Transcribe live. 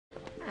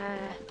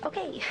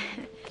Okay.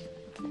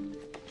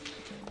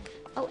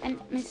 Oh, and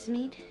Mrs.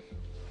 Mead,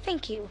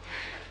 thank you.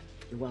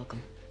 You're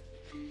welcome.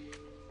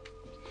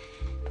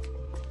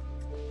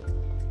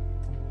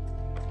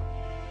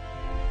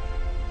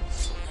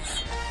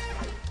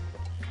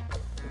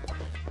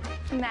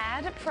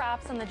 Mad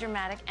props on the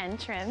dramatic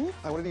entrance.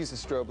 I wanted to use the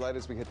strobe light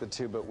as we hit the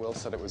tube, but Will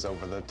said it was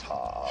over the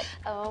top.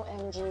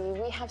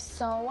 OMG, we have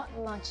so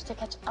much to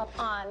catch up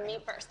on. Me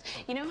first.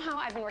 You know how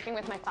I've been working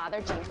with my father,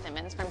 Jim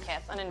Simmons from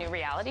Kiss, on a new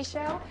reality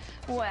show?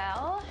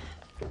 Well,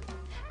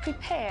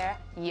 prepare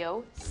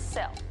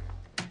yourself.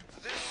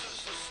 This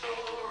is the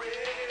story.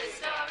 The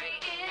story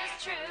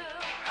is true.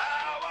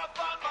 How I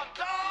found my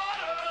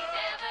daughter.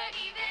 Never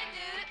even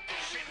knew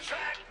She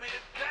tracked me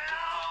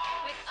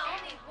down. with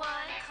only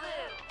one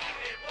clue.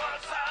 It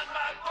was on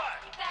my butt.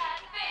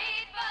 That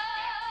fateful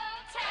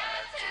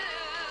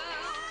tattoo.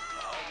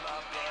 On my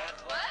butt.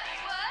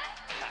 What?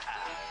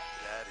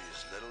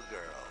 Daddy's little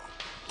girl.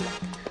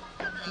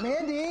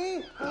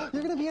 Mandy,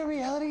 you're gonna be a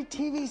reality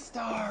TV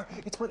star.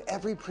 It's what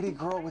every pretty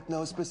girl with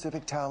no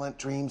specific talent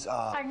dreams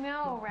of. I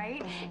know,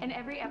 right? In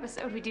every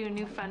episode, we do a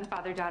new fun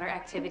father-daughter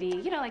activity.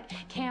 You know, like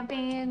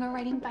camping or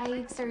riding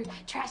bikes or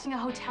trashing a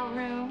hotel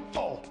room.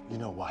 Oh, you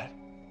know what?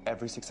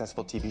 Every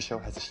successful TV show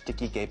has a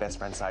sticky gay best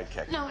friend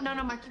sidekick. No,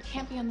 Mark, you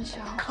can't be on the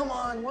show. Come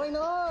on, why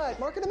not?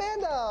 Mark and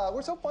Amanda,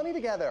 we're so funny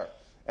together.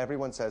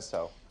 Everyone says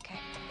so. Okay.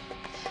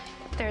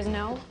 There's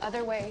no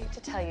other way to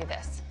tell you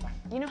this.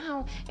 You know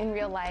how in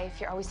real life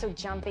you're always so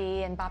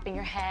jumpy and bopping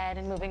your head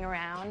and moving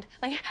around?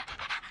 Like,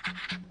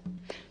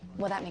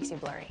 well, that makes you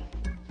blurry.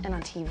 And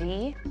on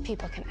TV,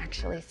 people can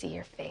actually see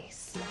your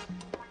face.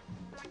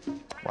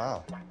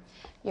 Wow.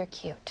 You're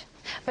cute,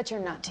 but you're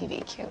not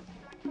TV cute.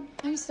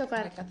 I'm so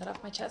glad I got that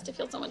off my chest. I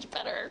feel so much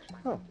better.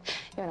 Oh.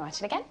 You wanna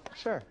watch it again?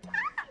 Sure.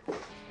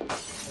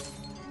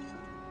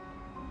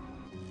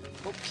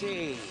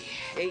 Okay,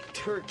 8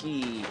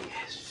 turkey,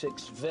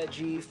 6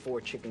 veggie,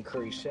 4 chicken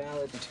curry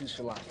salad, and 2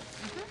 salami.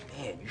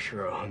 Man, you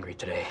sure are hungry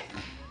today.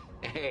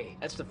 Hey,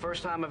 that's the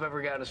first time I've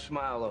ever gotten a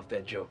smile off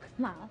that joke.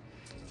 Well,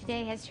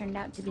 today has turned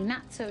out to be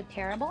not so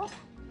terrible.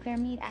 Claire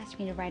Mead asked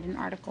me to write an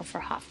article for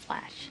Hot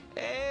Flash.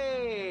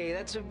 Hey,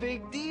 that's a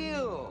big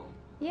deal.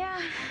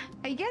 Yeah,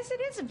 I guess it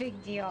is a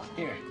big deal.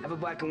 Here, have a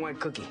black and white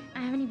cookie.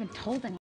 I haven't even told anyone.